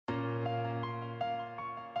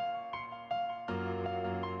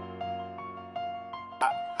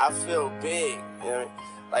I feel big, you know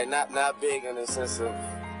what I mean? Like not big in the sense of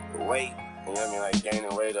weight, you know what I mean? Like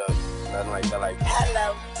gaining weight or nothing like that. Like,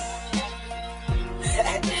 hello.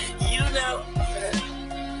 You know.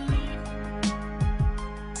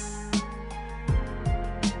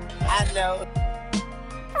 I know.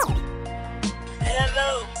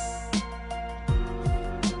 Hello.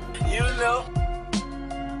 You know.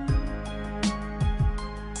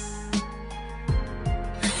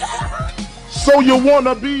 So you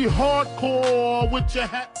wanna be hardcore with your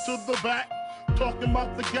hat to the back, talking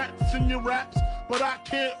about the gats in your raps, but I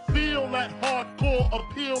can't feel that hardcore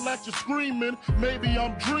appeal that you're screaming. Maybe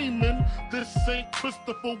I'm dreaming. This ain't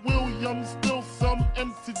Christopher Williams, still some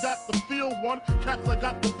MC got the feel one, cats I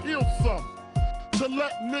got to peel some. To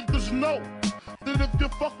let niggas know that if you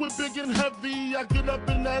fuck with big and heavy, I get up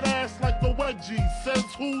in that ass like a wedgie. Says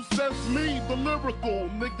who? Says me, the lyrical.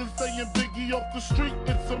 Niggas saying Biggie off the street,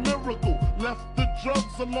 it's a miracle. Left the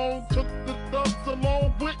drugs alone, took the thugs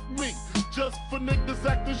along with me. Just for niggas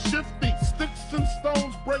acting shifty. Sticks and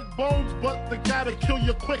stones break bones, but they gotta kill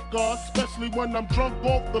you quicker, especially when I'm drunk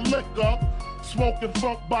off the liquor. Smoking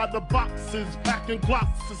funk by the boxes, packing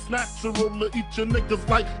glocks. It's natural to eat your niggas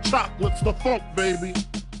like chocolates, the funk, baby.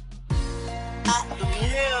 I am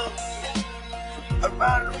here,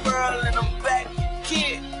 around the world and I'm back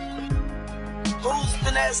again. Who's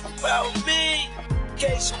been asking about me? In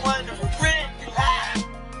case you wondering, I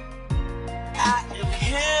am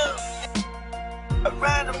here,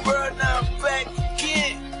 around the world now I'm back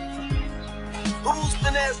again. Who's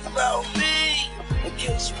been asking about me? In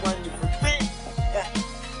case you wondering.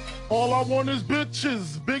 All I want is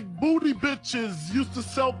bitches, big booty bitches. Used to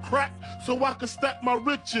sell crack so I could stack my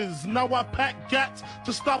riches. Now I pack gats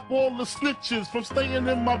to stop all the snitches from staying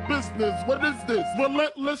in my business. What is this?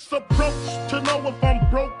 Relentless approach to know if I'm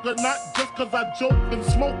broke or not. Just cause I joke and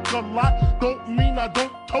smoke a lot don't mean I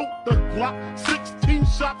don't tote the Glock. 16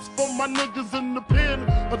 shots for my niggas in the pen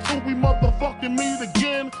until we motherfucking meet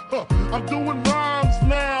again. I'm doing rhymes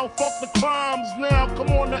now, fuck the crimes now. Come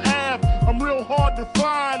on the Ave, I'm real hard to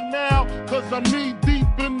find now, cause I'm knee deep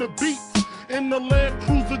in the beats. In the Land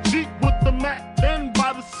Cruiser Jeep with the Mac 10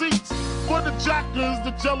 by the seats. For the jackers,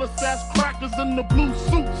 the jealous ass crackers in the blue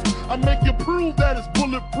suits, I make you prove that it's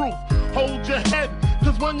bulletproof. Hold your head,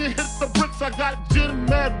 cause when you hit the bricks, I got gin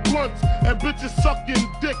mad blunts and bitches sucking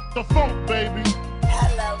dick, the funk, baby.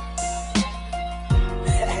 Hello.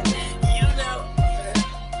 You know.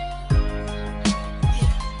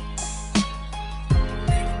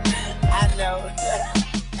 I know.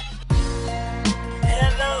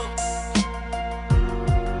 Hello.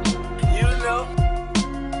 You know.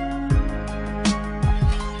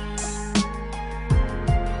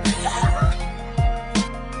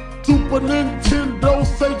 Super Nintendo,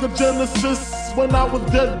 Sega Genesis. When I was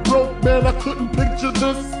dead broke, man, I couldn't picture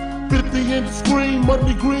this. 50-inch screen,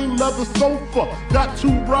 money green leather sofa. Got 2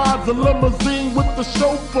 rides, a limousine with the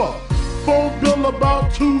chauffeur. Phone bill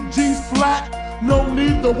about 2 G's flat. No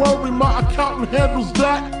need to worry, my accountant handles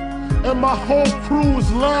that. And my whole crew is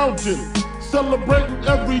lounging, celebrating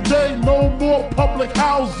every day, no more public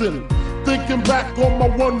housing. Thinking back on my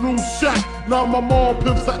one-room shack, now my mom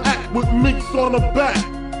pimps an act with minks on her back.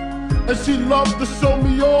 And she loves to show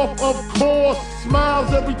me off, of course.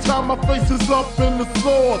 Smiles every time my face is up in the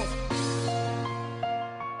sauce.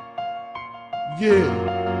 Yeah,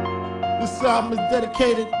 this album is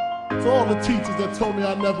dedicated to all the teachers that told me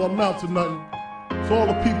I never amount to nothing. To all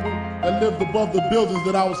the people that lived above the buildings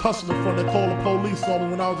that I was hustling from, that called the police on me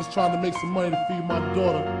when I was just trying to make some money to feed my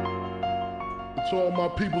daughter. And to all my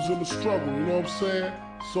peoples in the struggle, you know what I'm saying?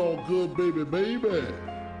 It's all good, baby, baby.